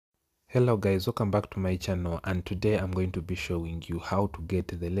Hello guys, welcome back to my channel, and today I'm going to be showing you how to get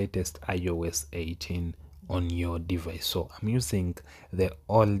the latest iOS 18 on your device. So I'm using the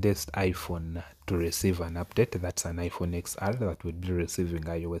oldest iPhone to receive an update. That's an iPhone XR that will be receiving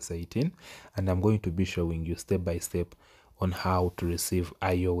iOS 18, and I'm going to be showing you step by step on how to receive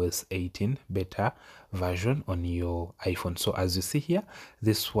iOS 18 beta version on your iPhone. So as you see here,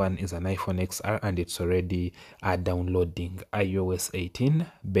 this one is an iPhone XR and it's already downloading iOS 18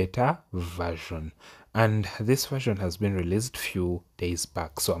 beta version, and this version has been released few days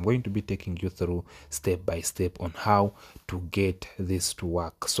back. So I'm going to be taking you through step by step on how to get this to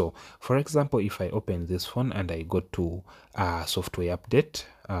work. So for example, if I open this phone and I go to software update,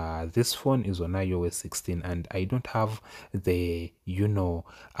 this phone is on iOS 16 and I don't have the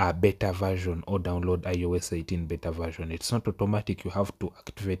beta version or download iOS 18 beta version. It's not automatic. You have to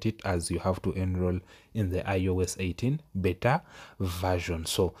activate it, as you have to enroll in the iOS 18 beta version.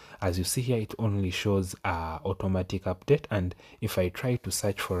 So as you see here, it only shows automatic update, and if I try to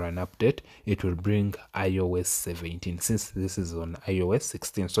search for an update, it will bring iOS 17 since this is on iOS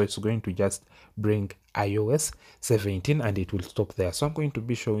 16. So it's going to just bring iOS 17 and it will stop there. So I'm going to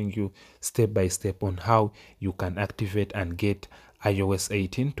be showing you step by step on how you can activate and get iOS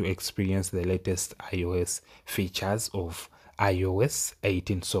 18 to experience the latest iOS features of iOS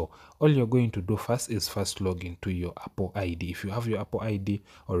 18. So all you're going to do first is log into your Apple ID. If you have your Apple ID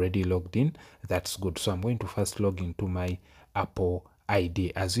already logged in, that's good. So I'm going to first log into my Apple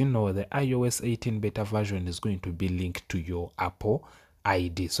ID. As you know, the iOS 18 beta version is going to be linked to your Apple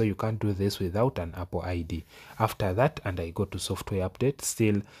ID, so you can't do this without an Apple ID. After that, and I go to software update,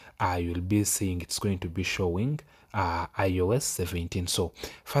 still you'll be seeing it's going to be showing iOS 17. So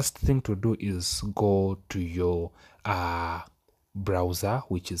first thing to do is go to your browser,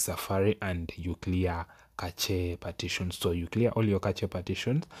 which is Safari, and you clear cache partitions. So you clear all your cache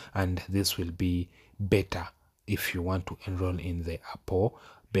partitions, and this will be better if you want to enroll in the Apple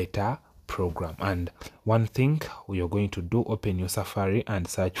beta program. And one thing you're going to do, open your Safari and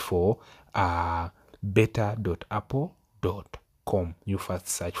search for beta.apple.com. You first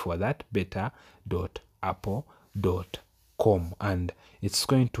search for that, beta.apple.com, and it's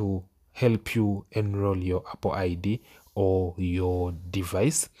going to help you enroll your Apple ID or your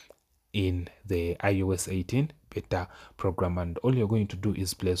device in the iOS 18 beta program. And all you're going to do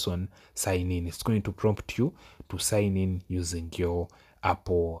is place on sign in. It's going to prompt you to sign in using your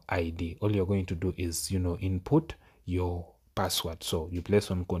Apple ID. All you're going to do is input your password. So you place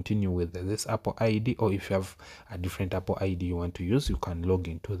on continue with this Apple ID, or if you have a different Apple ID you want to use, you can log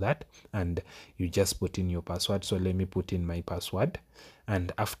into that and you just put in your password. So let me put in my password,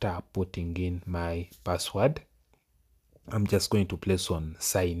 and after putting in my password, I'm just going to place on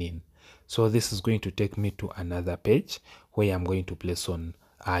sign in. So this is going to take me to another page where I'm going to place on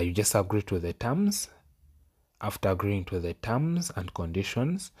you just agree to the terms. After agreeing to the terms and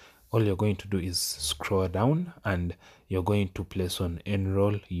conditions, all you're going to do is scroll down and you're going to place on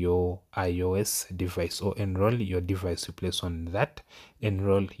enroll your iOS device, or enroll your device. You place on that,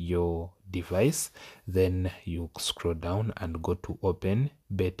 enroll your device, then you scroll down and go to open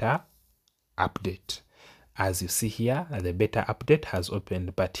beta update. As you see here, the beta update has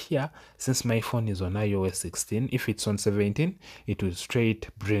opened, but here, since my phone is on iOS 16, if it's on 17, it will straight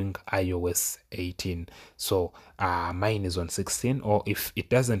bring iOS 18. So mine is on 16, or if it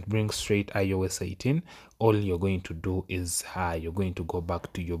doesn't bring straight iOS 18, all you're going to do is you're going to go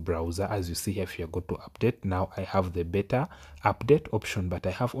back to your browser. As you see here, if you go to update, now I have the beta update option, but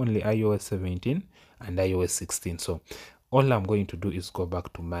I have only iOS 17 and iOS 16. So all I'm going to do is go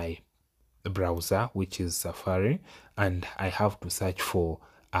back to my browser, which is Safari, and I have to search for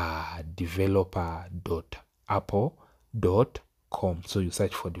developer.apple.com. So you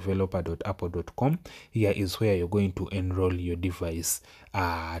search for developer.apple.com. Here is where you're going to enroll your device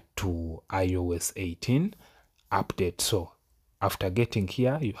to iOS 18 update. So after getting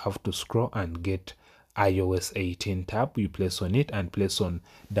here, you have to scroll and get iOS 18 tab. You place on it and place on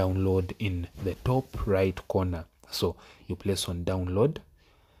download in the top right corner. So you place on download.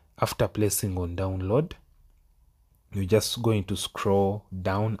 After placing on download, you're just going to scroll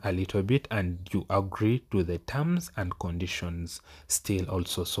down a little bit and you agree to the terms and conditions still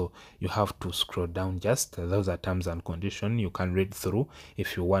also. So you have to scroll down, just those are terms and conditions. You can read through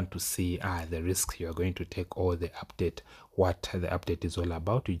if you want to see the risks you are going to take or the update, what the update is all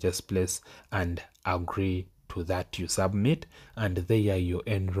about. You just place and agree to that, you submit, and there you're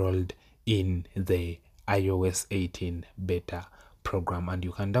enrolled in the iOS 18 beta program, and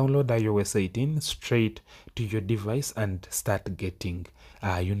you can download iOS 18 straight to your device and start getting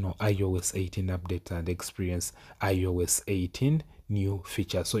iOS 18 updates and experience iOS 18 new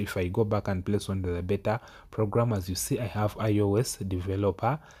features. So if I go back and place on the beta program, as you see, I have iOS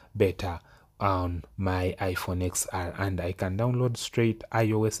developer beta on my iPhone XR, and I can download straight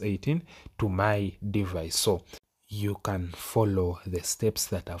iOS 18 to my device. So you can follow the steps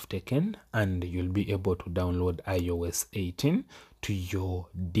that I've taken and you'll be able to download iOS 18 to your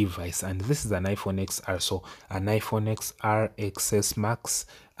device. And this is an iPhone XR, so an iPhone XR, XS Max,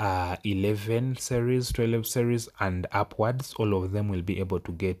 11 series, 12 series and upwards, all of them will be able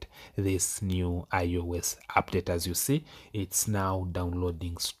to get this new iOS update. As you see, it's now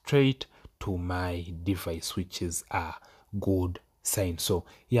downloading straight to my device, which is a good sign. So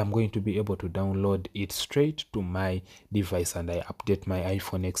yeah, I'm going to be able to download it straight to my device, and I update my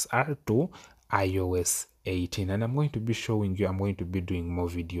iPhone XR to iOS 18, and I'm going to be showing you, I'm going to be doing more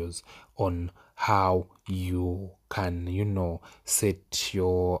videos on how you can, you know, set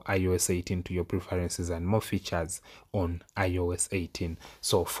your iOS 18 to your preferences and more features on iOS 18.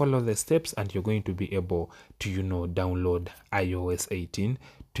 So follow the steps and you're going to be able to, you know, download iOS 18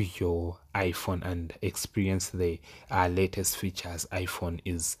 to your iPhone and experience the latest features iPhone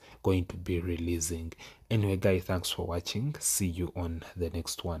is going to be releasing. Anyway guys, thanks for watching. See you on the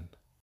next one.